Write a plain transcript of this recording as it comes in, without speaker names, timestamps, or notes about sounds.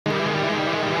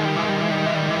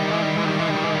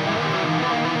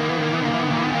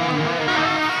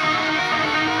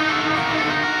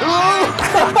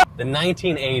The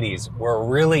 1980s were a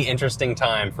really interesting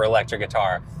time for electric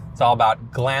guitar. It's all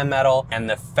about glam metal and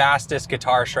the fastest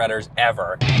guitar shredders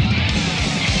ever.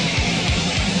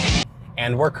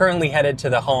 And we're currently headed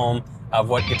to the home of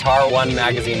what Guitar One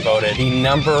magazine voted the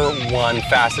 #1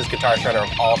 fastest guitar shredder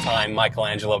of all time,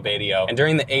 Angelo Batio. And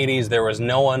during the 80s, there was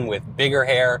no one with bigger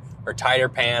hair or tighter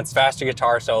pants, faster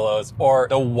guitar solos, or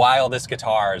the wildest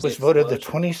guitars. It was voted the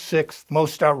 26th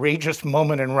most outrageous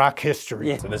moment in rock history.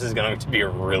 Yeah. So this is going to be a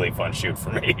really fun shoot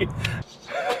for me.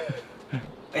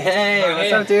 Hey,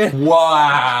 what's up, dude?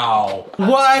 Wow.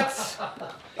 What?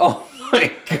 Oh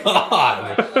my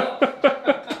God.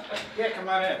 Yeah, come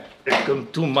on in. Welcome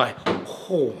to my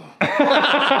home.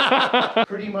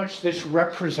 Pretty much this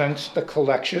represents the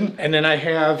collection. And then I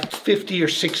have 50 or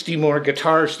 60 more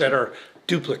guitars that are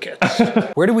duplicates.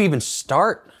 Where do we even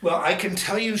start? Well, I can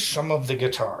tell you some of the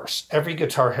guitars. Every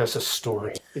guitar has a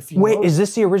story. Wait, is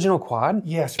this the original quad?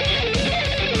 Yes.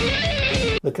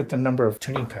 Look at the number of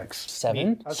tuning pegs.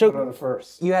 7? That's one of the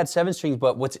first. You had 7 strings,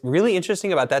 but what's really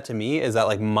interesting about that to me is that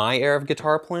like my era of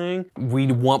guitar playing,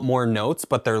 we'd want more notes,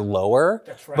 but they're lower.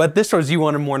 That's right. But this was, you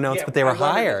wanted more notes, but they were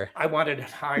higher. I wanted it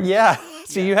higher. Yeah.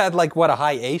 So you had like, what, a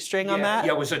high A string on that?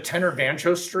 Yeah, it was a tenor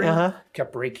banjo string.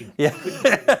 Kept breaking. Yeah.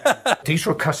 These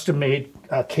were custom made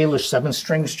Kalish 7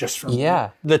 strings just for me. Yeah.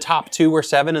 The top 2 were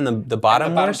 7 and the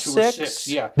bottom, were 6?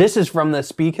 Yeah. This is from the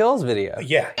Speak Hills video.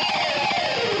 Yeah.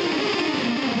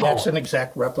 That's an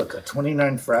exact replica,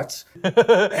 29 frets.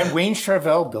 And Wayne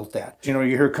Charvel built that. You know,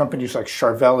 you hear companies like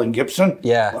Charvel and Gibson.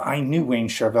 Yeah. Well, I knew Wayne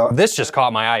Charvel. This just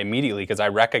caught my eye immediately because I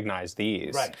recognized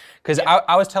these. Right. Because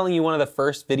I was telling you one of the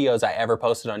first videos I ever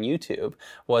posted on YouTube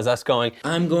was us going,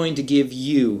 I'm going to give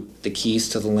you the keys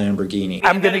to the Lamborghini.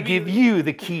 I'm going to give you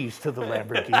the keys to the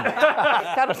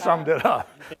Lamborghini. Kind of summed it up.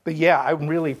 But yeah, I'm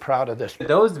really proud of this.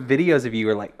 Those videos of you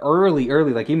were like early,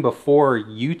 like even before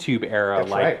YouTube era,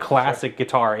 That's like right. classic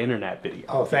guitar internet videos.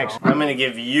 Oh, thanks. I'm gonna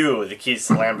give you the keys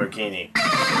to the Lamborghini.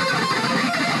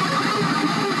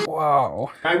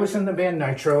 Wow. I was in the band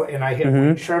Nitro, and I had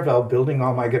Wayne Charvel building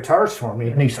all my guitars for me.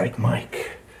 And he's like,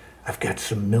 Mike, I've got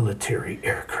some military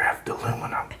aircraft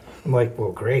aluminum. I'm like,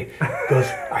 well, great. He goes,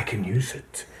 I can use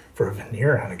it for a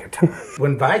veneer on a guitar.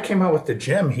 When Vi came out with the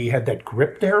Gem, he had that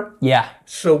grip there. Yeah.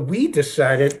 So we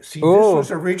decided, see, this was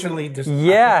originally designed.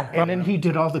 Yeah. And then he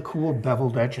did all the cool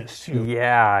beveled edges, too.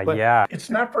 Yeah, But yeah. it's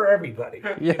not for everybody.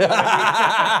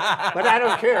 Yeah. But I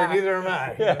don't care, neither am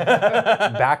I.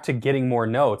 Back to getting more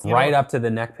notes, right up to the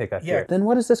neck pickup Yeah. here. Then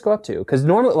what does this go up to? Because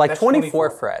normally, like That's 24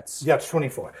 frets. Yeah, it's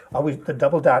 24. Always the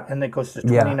double dot, and it goes to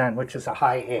 29, which is a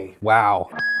high A. Wow.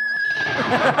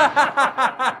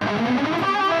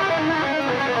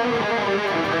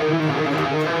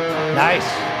 Nice.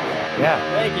 Yeah.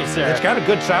 Thank you, sir. It's got a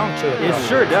good sound to it. It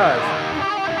sure does.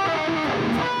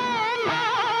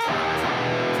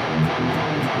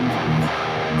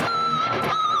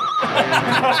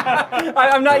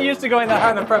 I'm not used to going that high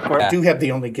on the fretboard. I do have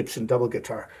the only Gibson double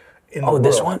guitar in the world.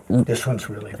 this one? This one's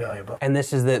really valuable. And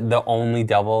this is the only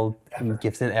double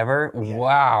Gibson ever?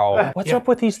 Wow. What's up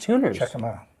with these tuners? Check them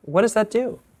out. What does that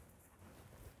do?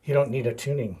 You don't need a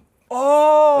tuning.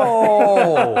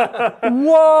 Oh!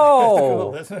 Whoa!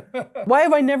 Cool, isn't it? Why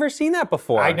have I never seen that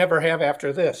before? I never have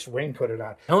after this. Wayne put it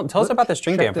on. Tell us about the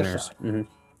string Check dampeners. this out.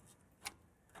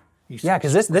 Yeah,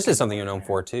 because this is something you're known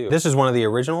for too. This is one of the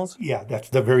originals? Yeah, that's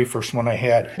the very first one I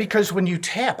had. Because when you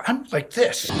tap, I'm like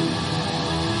this.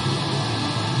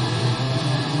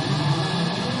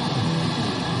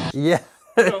 Yeah.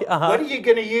 What are you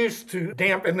going to use to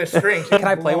dampen the strings? Can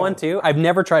I play one too? I've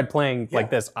never tried playing like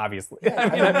this, obviously.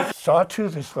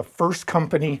 Sawtooth is the first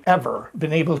company ever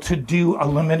been able to do a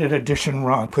limited edition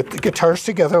run. Put the guitars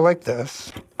together like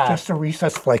this. Just a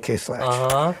recessed flight case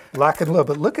latch. Lock and load,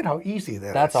 but look at how easy that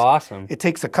is. That's awesome. It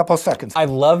takes a couple seconds. I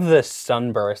love this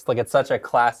sunburst. Like it's such a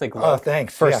classic look. Oh,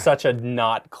 thanks. For Yeah. such a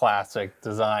not classic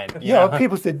design. You know,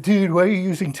 people said, dude, why are you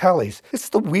using tellies? It's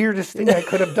the weirdest thing I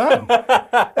could have done.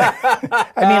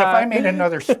 I mean, if I made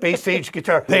another space age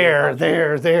guitar,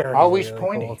 there, always Really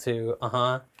pointing. cool too.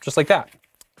 Just like that.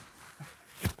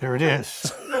 There it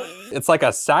is. It's like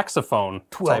a saxophone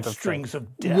 12 type of strings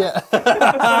of death.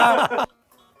 Yeah.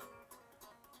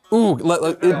 Ooh,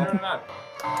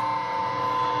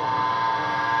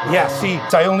 Yeah, see,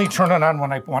 I only turn it on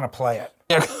when I want to play it.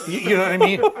 You know what I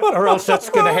mean? Or else that's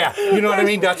going to happen. You know what I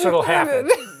mean? That's what'll happen.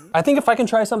 I think if I can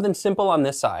try something simple on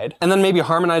this side, and then maybe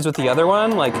harmonize with the other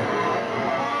one, like...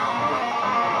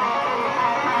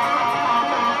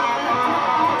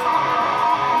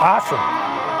 Awesome.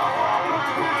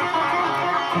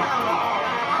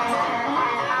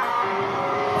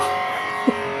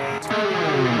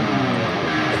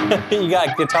 You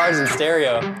got guitars in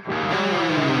stereo.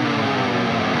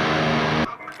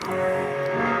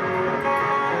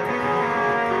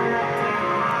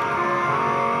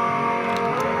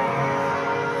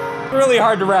 really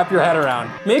hard to wrap your head around.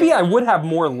 Maybe I would have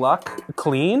more luck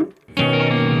clean.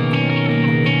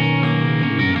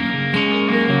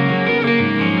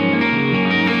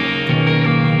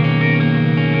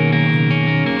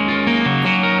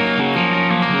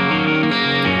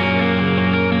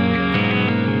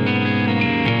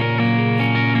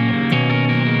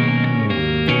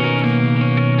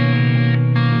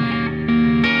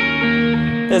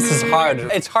 This is hard.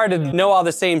 It's hard to know all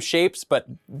the same shapes, but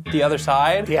the other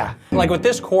side. Yeah. Like with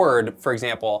this chord, for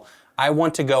example, I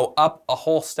want to go up a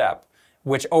whole step,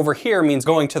 which over here means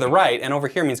going to the right, and over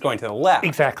here means going to the left.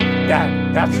 Exactly.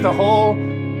 That's the whole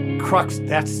crux.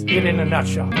 That's it in a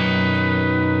nutshell.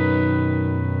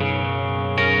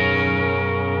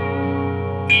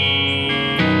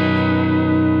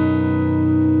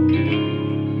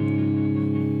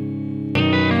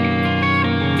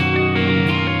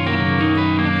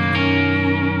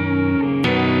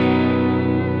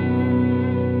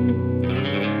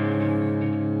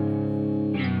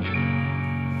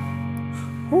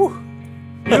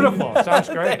 Beautiful. Sounds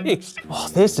great. Thanks. Oh,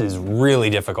 this is really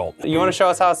difficult. You want to show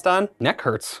us how it's done? Neck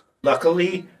hurts.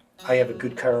 Luckily, I have a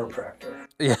good chiropractor.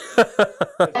 Yeah.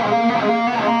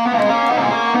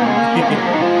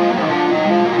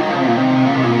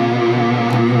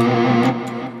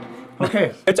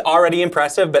 Okay. It's already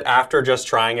impressive, but after just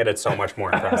trying it, it's so much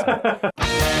more impressive.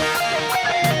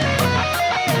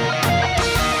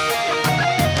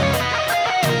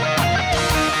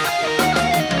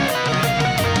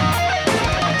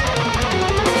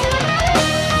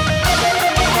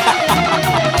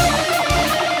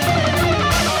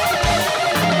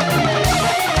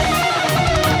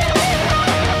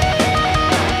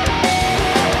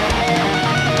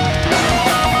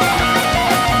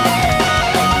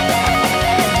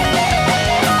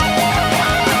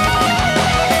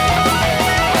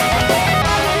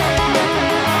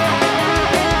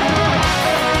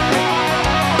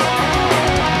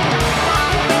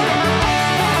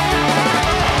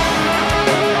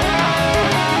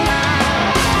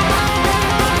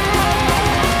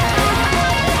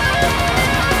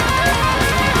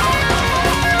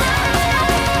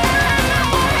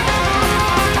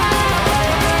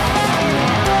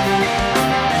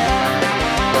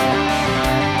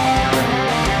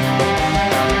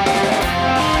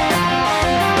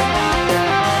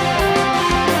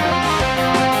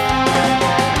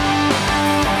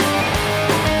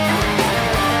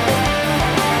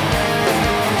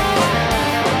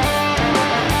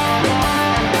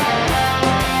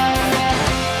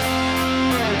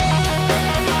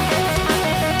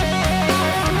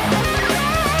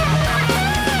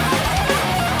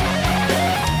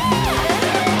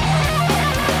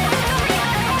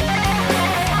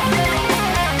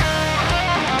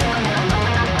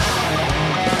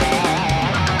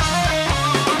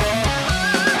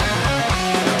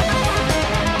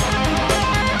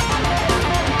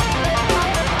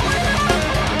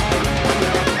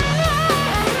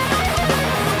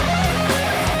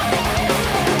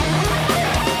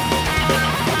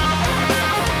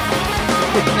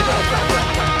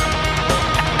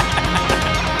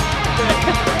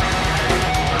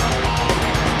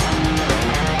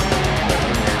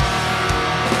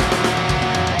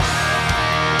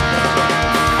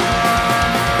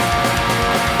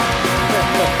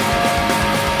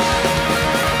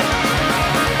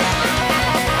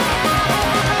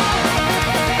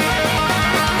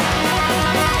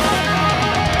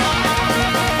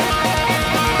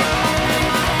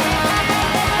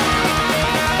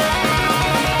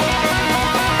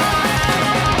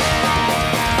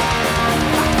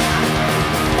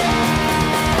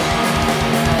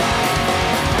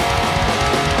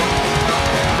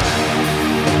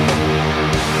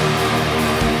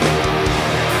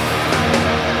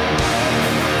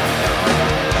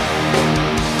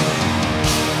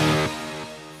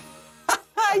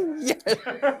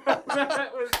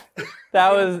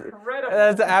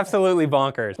 That's absolutely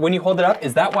bonkers. When you hold it up,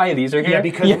 is that why these are here? Yeah,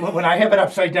 because when I have it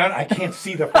upside down, I can't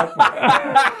see the front.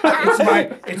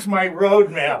 It's my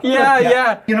road map.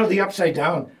 Yeah. You know, the upside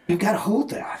down, you got to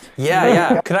hold that.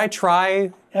 Yeah. Could I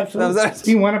try? Absolutely.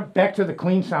 Do you want to back to the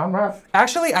clean sound rough?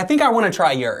 Actually, I think I want to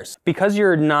try yours. Because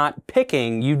you're not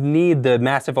picking, you need the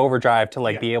massive overdrive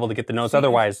to be able to get the notes.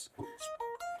 Otherwise.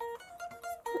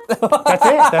 That's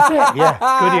it.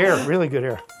 Yeah, good ear, really good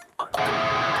ear.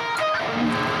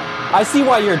 I see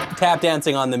why you're tap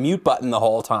dancing on the mute button the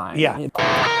whole time. Yeah. Hey!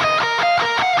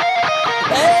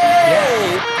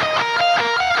 Yeah.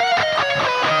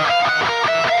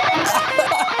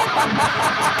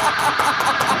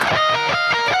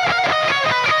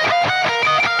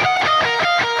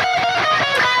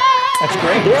 That's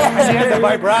great. Yeah. And you had the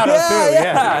vibrato too,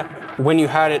 yeah. When you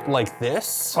had it like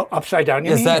this? Oh, upside down,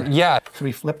 you mean? Is that, yeah. So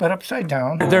we flip it upside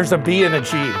down. There's a B and a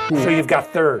G, so you've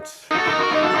got thirds.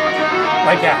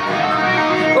 Like that.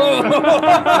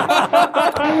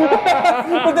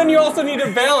 But then you also need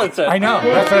to balance it. I know,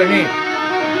 that's what I mean.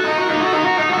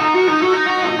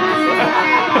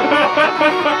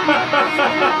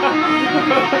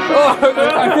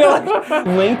 I feel like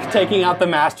Link taking out the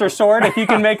Master Sword, if you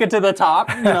can make it to the top,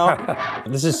 you know.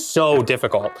 This is so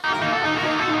difficult.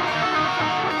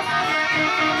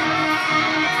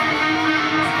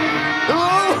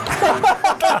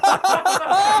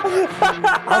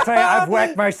 I'll tell you, I've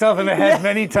whacked myself in the head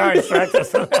many times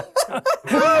practicing.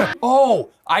 Oh,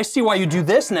 I see why you do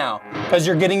this now. Because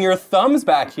you're getting your thumbs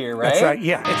back here, right? That's right,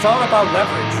 yeah. It's all about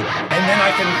leverage. And then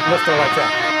I can lift her like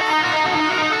that.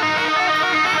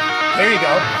 There you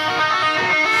go.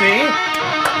 See?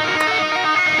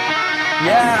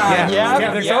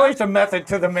 Yeah. There's always a method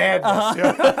to the madness.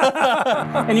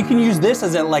 And you can use this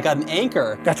as like an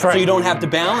anchor. That's right. So you don't have to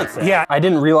balance it. Yeah. I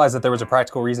didn't realize that there was a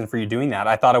practical reason for you doing that.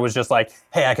 I thought it was just like,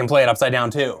 hey, I can play it upside down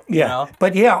too. Yeah. You know?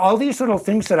 But yeah, all these little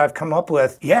things that I've come up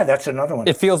with, yeah, that's another one.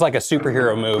 It feels like a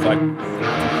superhero move. Like,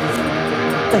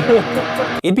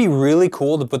 it'd be really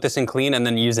cool to put this in clean and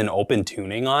then use an open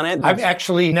tuning on it. I've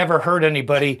actually never heard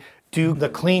anybody do the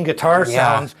clean guitar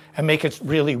sounds and make it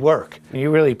really work. You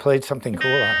really played something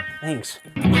cool on it. Thanks.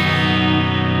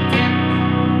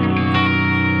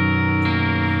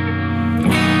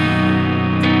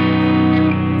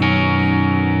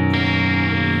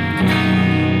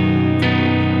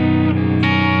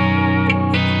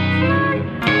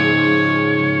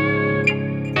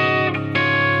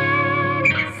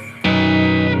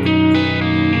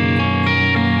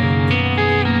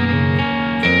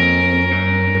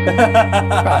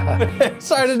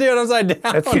 Sorry to do it upside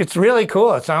down. It's really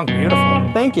cool. It sounds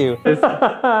beautiful. Thank you.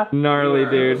 Gnarly,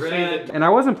 dude. And I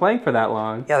wasn't playing for that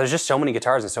long. Yeah, there's just so many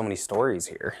guitars and so many stories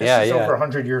here. This is over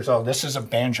 100 years old. This is a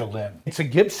banjolin. It's a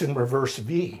Gibson reverse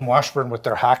V. Washburn with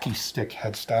their hockey stick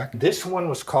headstock. This one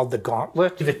was called the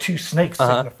Gauntlet. The two snakes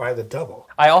signify the double.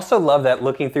 I also love that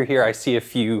looking through here, I see a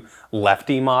few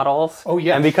lefty models. Oh,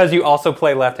 yeah. And because you also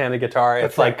play left-handed guitar,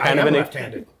 it's like kind of an...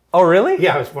 left-handed. Oh, really?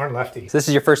 Yeah, I was born lefty. So this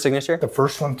is your first signature? The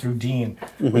first one through Dean.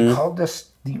 We called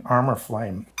this the Armor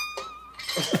Flame.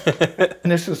 And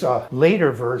this is a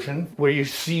later version where you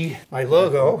see my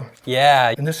logo.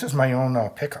 Yeah. And this is my own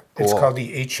pickup. Cool. It's called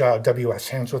the HWS,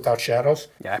 Hands Without Shadows.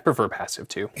 Yeah, I prefer passive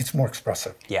too. It's more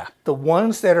expressive. Yeah. The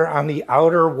ones that are on the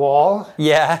outer wall,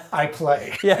 Yeah. I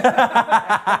play. Yeah.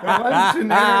 The ones in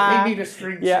there, they need a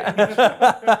string. Yeah.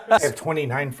 I have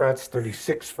 29 frets,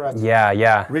 36 frets.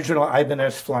 Yeah. Original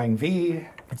Ibanez Flying V.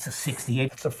 It's a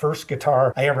 68. It's the first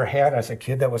guitar I ever had as a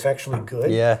kid that was actually good.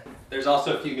 Yeah. There's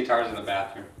also a few guitars in the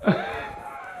bathroom.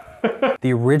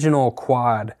 The original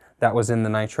quad that was in the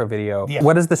Nitro video. Yeah.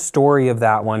 What is the story of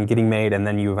that one getting made and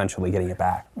then you eventually getting it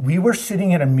back? We were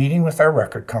sitting in a meeting with our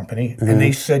record company and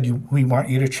they said, we want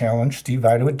you to challenge Steve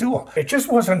Vai to a duel. It just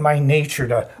wasn't my nature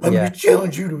to, I'm going to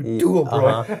challenge you to a duel,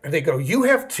 bro. And they go, you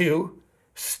have 2,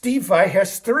 Steve Vai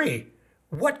has 3.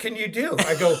 What can you do?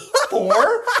 I go,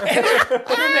 4? And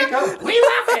then they go, we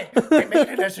love it. They made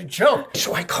it as a joke.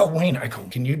 So I call Wayne. I go,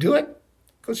 can you do it?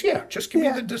 He goes, yeah, just give me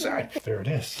the design. There it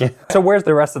is. Yeah. So where's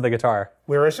the rest of the guitar?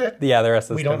 Where is it? Yeah, the rest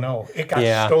of the We don't know. It got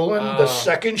stolen the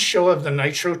second show of the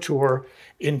Nitro Tour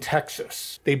in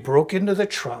Texas. They broke into the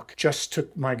truck, just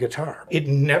took my guitar. It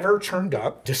never turned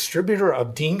up. Distributor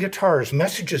of Dean Guitars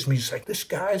messages me. He's like, this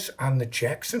guy's on the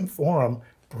Jackson forum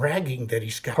bragging that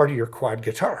he's got part of your quad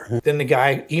guitar. Then the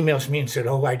guy emails me and said,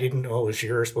 oh, I didn't know it was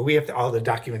yours, but we have all the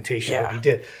documentation that he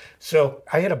did. So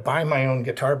I had to buy my own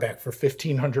guitar back for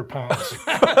 1,500 pounds.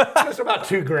 It was about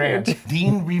 $2,000.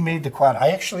 Dean remade the quad.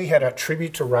 I actually had a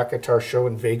tribute to rock guitar show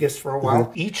in Vegas for a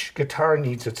while. Each guitar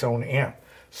needs its own amp.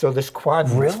 So this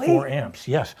quad needs 4 amps,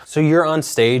 yes. So you're on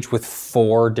stage with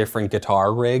 4 different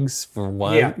guitar rigs for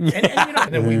one? Yeah,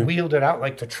 and then we wheeled it out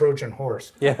like the Trojan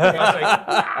horse.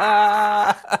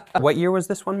 Yeah. What year was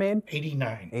this one made?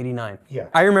 89. 89. Yeah.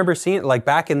 I remember seeing it like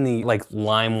back in the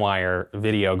LimeWire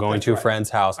video, going to a friend's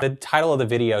house. The title of the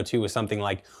video too was something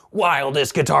like,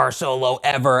 wildest guitar solo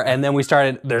ever. And then we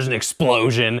started, there's an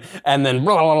explosion, and then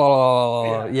blah, blah, blah,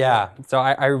 blah. Yeah. So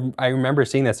I remember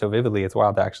seeing that so vividly. It's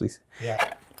wild to actually see.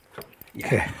 Yeah.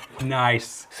 Okay.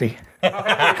 Nice. See?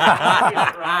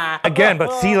 Again,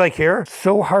 but see, like here,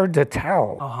 so hard to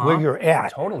tell where you're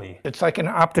at. Totally. It's like an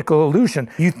optical illusion.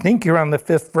 You think you're on the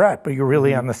 5th fret, but you're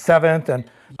really on the 7th. And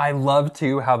I love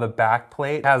too how the back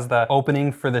plate has the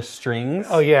opening for the strings.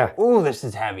 oh yeah. Ooh, this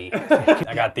is heavy.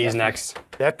 I got these next.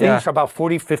 That thing's about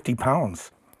 40, 50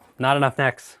 pounds. Not enough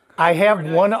necks. I have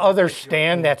one other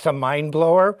stand that's a mind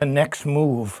blower. The next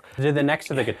move. Did the necks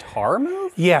of the guitar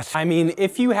move? Yes. I mean,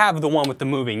 if you have the one with the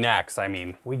moving necks, I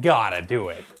mean, we gotta do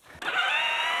it.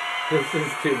 This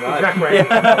is too much.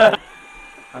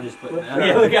 I'm just putting that.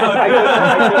 Yeah, look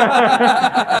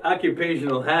out.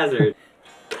 Occupational hazard.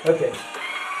 Okay.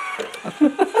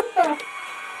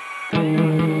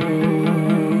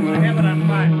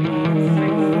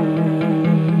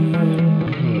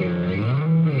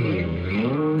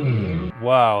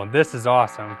 Wow, this is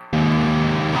awesome.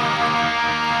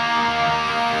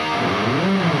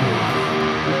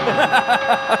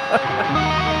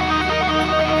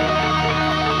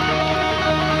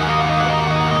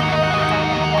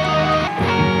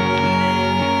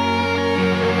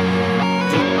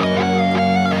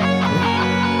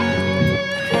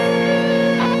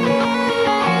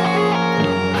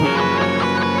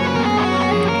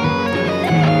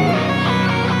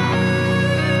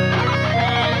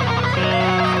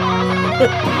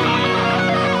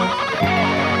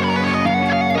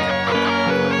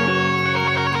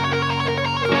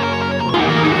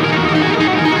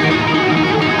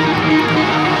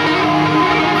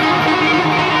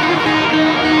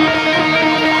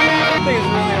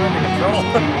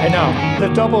 I know. The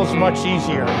double's much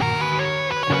easier.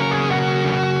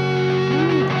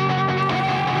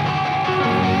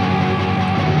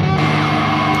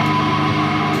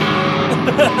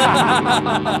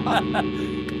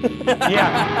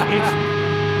 Yeah,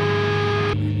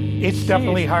 it's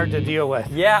definitely hard to deal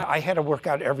with. Yeah. I had to work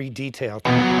out every detail.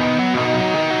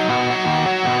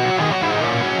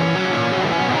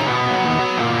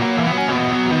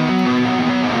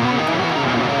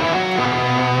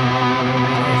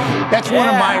 That's one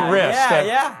of my risks.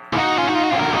 Yeah.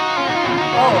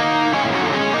 Oh.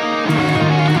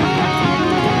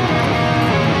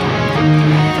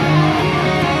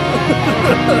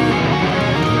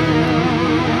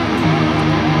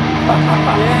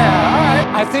 Yeah, all right.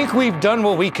 I think we've done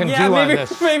what we can do on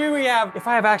this. Maybe we have. If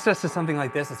I have access to something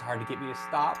like this, it's hard to get me to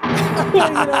stop. You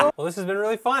know? Well, this has been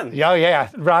really fun. Yeah.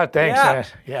 Rod,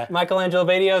 thanks. Yeah. Yeah. Angelo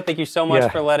Batio, thank you so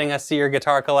much for letting us see your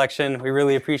guitar collection. We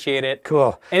really appreciate it.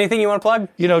 Cool. Anything you want to plug?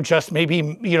 You know, just maybe,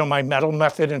 my metal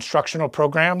method instructional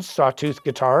programs, sawtooth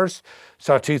guitars,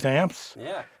 sawtooth amps.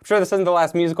 Yeah. I'm sure this isn't the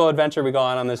last musical adventure we go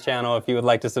on this channel if you would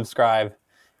like to subscribe.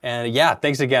 And yeah,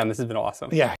 thanks again. This has been awesome.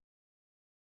 Yeah.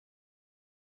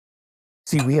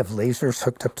 See, we have lasers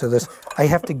hooked up to this. I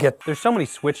have to get... There's so many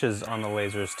switches on the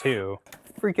lasers too.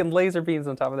 Freaking laser beams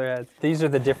on top of their heads. These are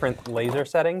the different laser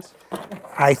settings?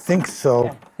 I think so.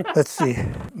 Yeah. Let's see.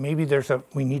 Maybe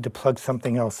we need to plug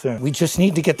something else in. We just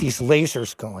need to get these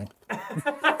lasers going.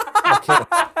 Okay.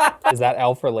 Is that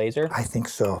L for laser? I think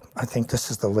so. I think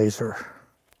this is the laser.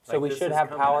 So we should have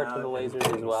power to the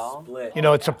lasers as well?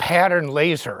 It's a pattern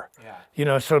laser. Yeah.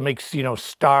 So it makes,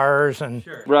 stars and...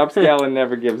 Sure. Rob Scallon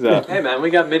never gives up. Hey man, we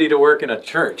got MIDI to work in a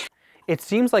church. It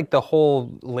seems like the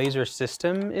whole laser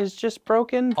system is just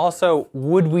broken. Also,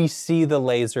 would we see the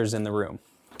lasers in the room?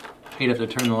 You'd have to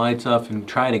turn the lights off and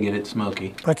try to get it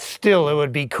smoky. But still, it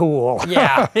would be cool.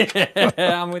 Yeah,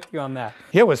 I'm with you on that.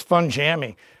 Yeah, it was fun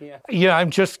jamming. Yeah,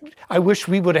 I wish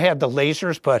we would have had the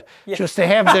lasers, but just to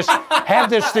have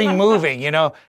this thing moving,